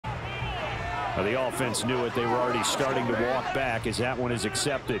Well, the offense knew it. They were already starting to walk back as that one is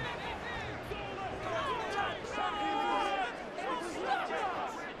accepted.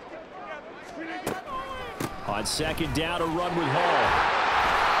 On second down, a run with Hall.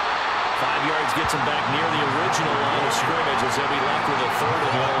 5 yards gets him back near the original line of scrimmage as they'll be left with a 3rd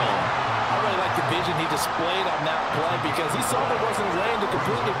and long. I really like the vision he displayed on that play because he saw there wasn't a lane to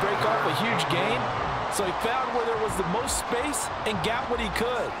completely break off a huge gain. So he found where there was the most space and got what he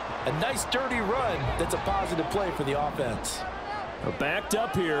could. A nice dirty run that's a positive play for the offense. Backed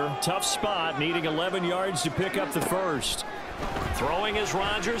up here. Tough spot. Needing 11 yards to pick up the first. Throwing is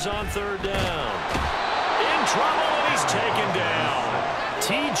Rodgers on 3rd down. In trouble, and he's taken down.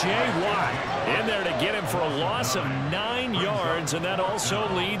 T.J. Watt in there to get him for a loss of 9 yards, and that also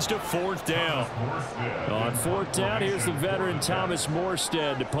leads to 4th down. On 4th down, here's the veteran Thomas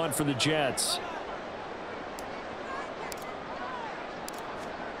Morstead to punt for the Jets.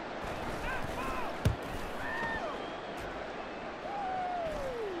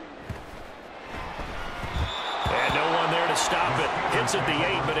 And no one there to stop it. Hits at the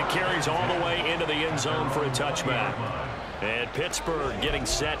 8, but it carries all the way into the end zone for a touchback. And Pittsburgh getting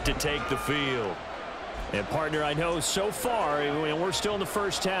set to take the field. And, partner, I know so far, we're still in the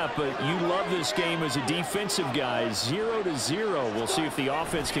first half, but you love this game as a defensive guy. 0-0. We'll see if the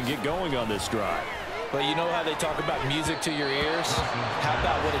offense can get going on this drive. But you know how they talk about music to your ears? How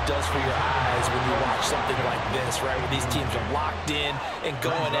about what it does for your eyes when you watch something like this, right? Where these teams are locked in and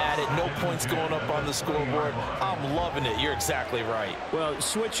going at it. No points going up on the scoreboard. I'm loving it. You're exactly right. Well,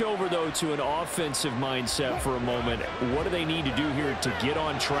 switch over, though, to an offensive mindset for a moment. What do they need to do here to get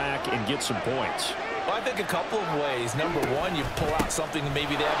on track and get some points? Well, I think a couple of ways. Number one, you pull out something that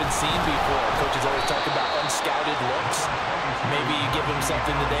maybe they haven't seen before. Coaches always talk about unscouted looks. Maybe you give them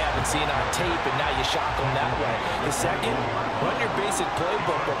something that they haven't seen on tape, and now you shock them that way. The second, run your basic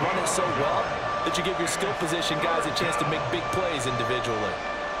playbook, but run it so well that you give your skill position guys a chance to make big plays individually.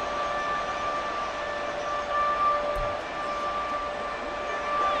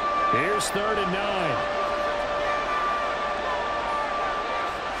 Here's 3rd and 9.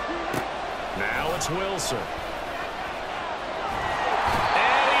 Now it's Wilson.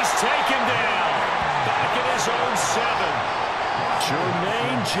 And he's taken down. Back at his own 7.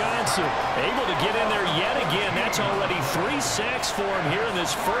 Jermaine Johnson able to get in there yet again. That's already 3 sacks for him here in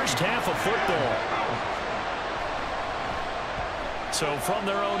this first half of football. So from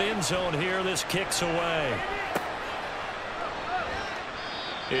their own end zone here, this kicks away.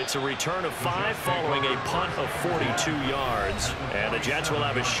 It's a return of 5 following a punt of 42 yards. And the Jets will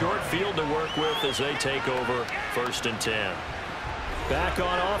have a short field to work with as they take over 1st and 10. Back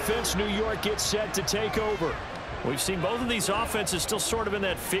on offense, New York gets set to take over. We've seen both of these offenses still sort of in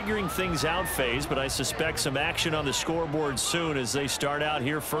that figuring things out phase, but I suspect some action on the scoreboard soon as they start out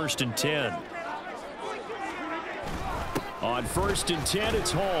here 1st and 10. On 1st and 10, it's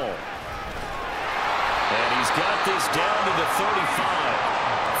Hall. And he's got this down to the 35.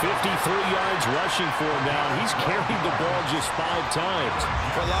 53 yards rushing for him now. He's carried the ball just 5 times.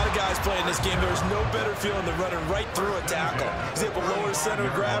 For a lot of guys playing this game, there's no better feeling than running right through a tackle. He's able to lower his center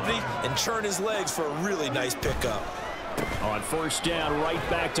of gravity and churn his legs for a really nice pickup. On 1st down, right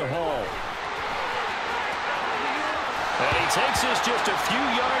back to Hall. And he takes us just a few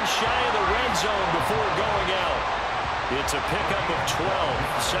yards shy of the red zone before going out. It's a pickup of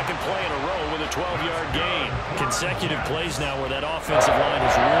 12. Second play in a row with a 12-yard gain. Consecutive plays now where that offensive line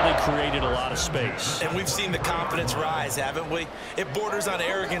has really created a lot of space. And we've seen the confidence rise, haven't we? It borders on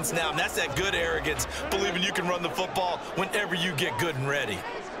arrogance now, and that's that good arrogance, believing you can run the football whenever you get good and ready.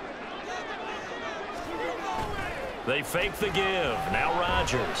 They fake the give. Now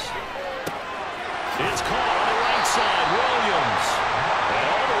Rodgers. It's caught on the right side. Williams. And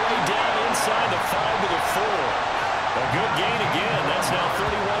all the way down inside the 5 to the 4. A good gain again. That's now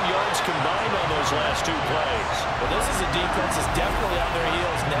 31 yards combined on those last 2 plays. Well, this is a defense that's definitely on their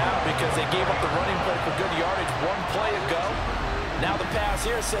heels now because they gave up the running play for good yardage 1 play ago. Now the pass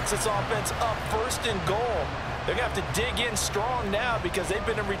here sets this offense up 1st and goal. They're going to have to dig in strong now because they've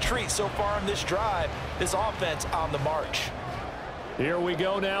been in retreat so far in this drive. This offense on the march. Here we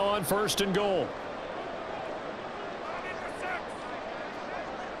go now on 1st and goal.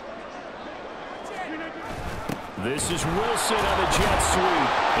 This is Wilson on the jet sweep.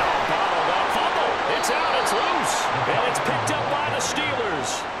 Bottled up, fumble. It's out, it's loose. And it's picked up by the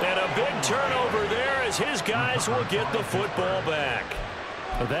Steelers. And a big turnover there as his guys will get the football back.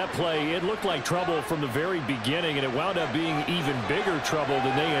 That play, it looked like trouble from the very beginning, and it wound up being even bigger trouble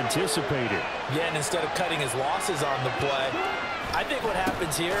than they anticipated. Yeah, and instead of cutting his losses on the play, I think what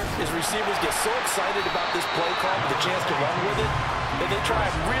happens here is receivers get so excited about this play call with the chance to run with it, that they try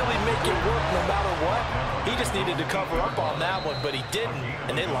and really make it work no matter what. He just needed to cover up on that one, but he didn't,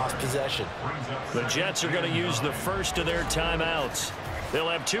 and they lost possession. The Jets are going to use the first of their timeouts. They'll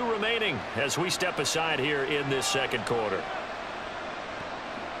have 2 remaining as we step aside here in this second quarter.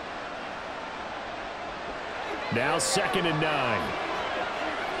 Now 2nd and 9.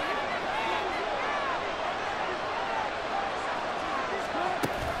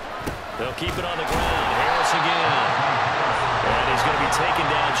 They'll keep it on the ground. Harris again. And he's going to be taken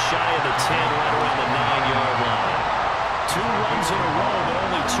down shy of the 10, right around the 9-yard line. 2 runs in a row, but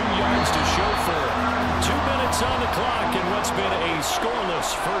only 2 yards to show for it. 2 minutes on the clock in what's been a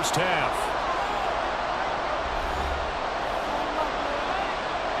scoreless first half.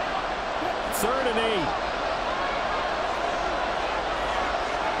 Third and 8.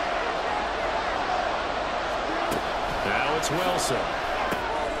 Now it's Wilson.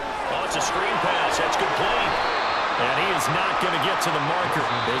 Oh, it's a screen pass. That's complete. And he is not going to get to the marker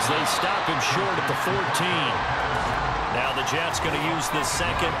as they stop him short at the 14. Now the Jets going to use the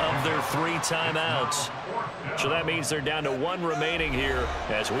second of their 3 timeouts. So that means they're down to 1 remaining here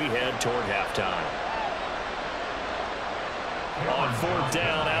as we head toward halftime. On 4th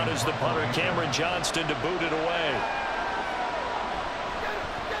down, out is the punter, Cameron Johnston, to boot it away.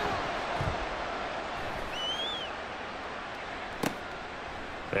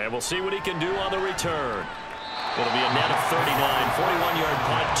 And we'll see what he can do on the return. It'll be a net of 39, 41-yard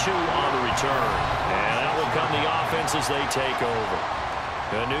punt, 2 on the return. And that will come the offense as they take over.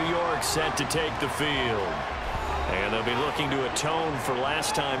 New York set to take the field. And they'll be looking to atone for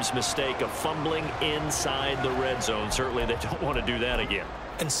last time's mistake of fumbling inside the red zone. Certainly they don't want to do that again.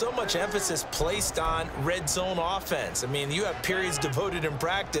 And so much emphasis placed on red zone offense. I mean, you have periods devoted in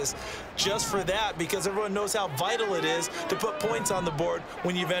practice just for that because everyone knows how vital it is to put points on the board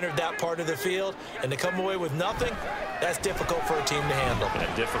when you've entered that part of the field. And to come away with nothing, that's difficult for a team to handle.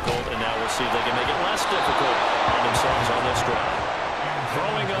 And difficult, and now we'll see if they can make it less difficult on themselves on this drive.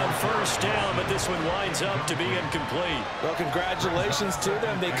 Throwing on 1st down, but this one winds up to be incomplete. Well, congratulations to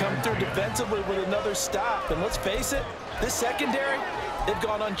them. They come through defensively with another stop. And let's face it, this secondary, they've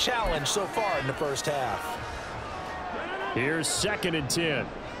gone unchallenged so far in the first half. Here's 2nd and 10.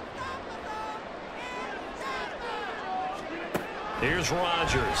 Here's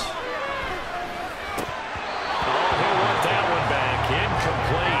Rodgers. Oh, he'll want that one back.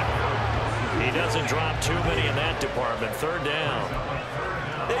 Incomplete. He doesn't drop too many in that department. 3rd down.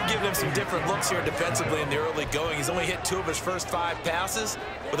 They've given him some different looks here defensively in the early going. He's only hit 2 of his first 5 passes.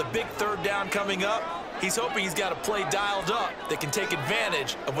 With a big 3rd down coming up, he's hoping he's got a play dialed up that can take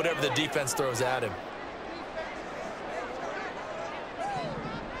advantage of whatever the defense throws at him.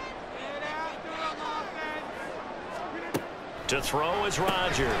 To throw is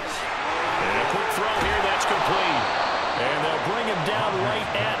Rodgers. And a quick throw here, that's complete. And they'll bring him down right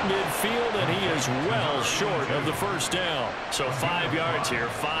at midfield, and he is well short of the 1st down. So 5 yards here,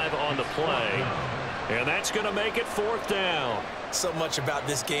 5 on the play. And that's going to make it 4th down. So much about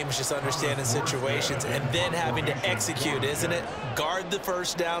this game is just understanding situations and then having to execute, isn't it? Guard the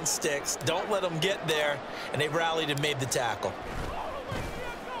 1st down sticks. Don't let them get there. And they rallied and made the tackle.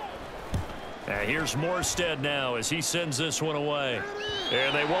 Here's Morstead now as he sends this one away.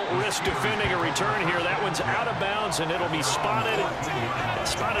 And they won't risk defending a return here. That one's out of bounds, and it'll be spotted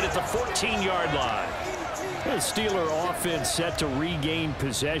at the 14-yard line. The Steeler offense set to regain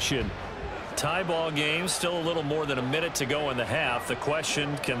possession. Tie ball game, still a little more than a minute to go in the half. The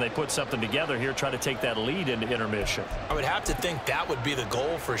question, can they put something together here, try to take that lead into intermission? I would have to think that would be the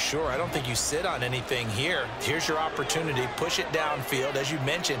goal for sure. I don't think you sit on anything here. Here's your opportunity. Push it downfield. As you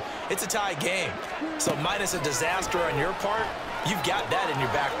mentioned, it's a tie game. So minus a disaster on your part, you've got that in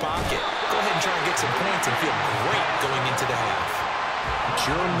your back pocket. Go ahead and try and get some points and feel great going into the half.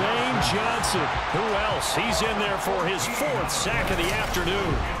 Jermaine Johnson. Who else? He's in there for his 4th sack of the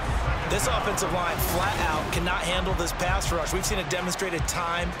afternoon. This offensive line flat out cannot handle this pass rush. We've seen it demonstrated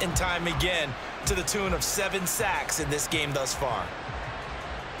time and time again to the tune of 7 sacks in this game thus far.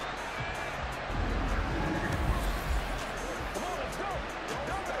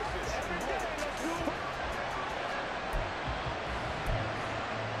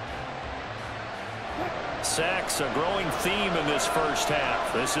 Sacks, a growing theme in this first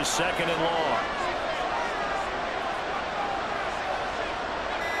half. This is 2nd and long.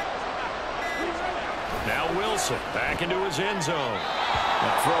 Now Wilson back into his end zone.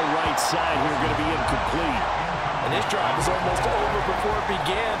 The throw right side here going to be incomplete. And this drive is almost over before it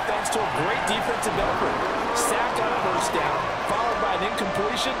began thanks to a great defensive effort. Sack on 1st down, followed by an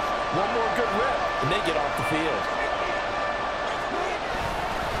incompletion. One more good rip, and they get off the field.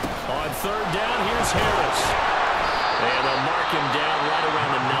 On 3rd down, here's Harris. And they'll mark him down right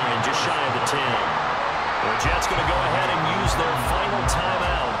around the 9, just shy of the 10. The Jets going to go ahead and use their final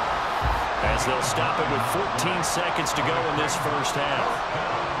timeout as they'll stop it with 14 seconds to go in this first half.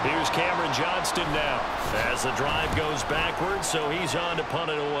 Here's Cameron Johnston now as the drive goes backwards, so he's on to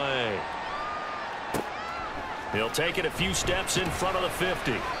punt it away. He'll take it a few steps in front of the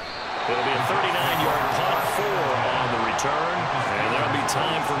 50. It'll be a 39-yard punt, 4 on the return, and there'll be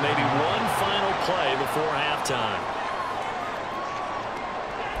time for maybe one final play before halftime.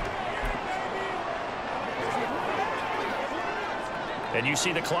 And you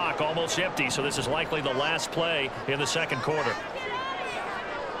see the clock almost empty, so this is likely the last play in the second quarter.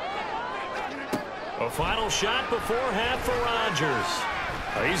 A final shot before half for Rodgers.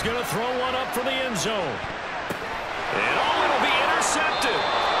 He's going to throw one up for the end zone. And it'll be intercepted.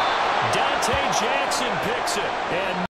 Dante Jackson picks it. And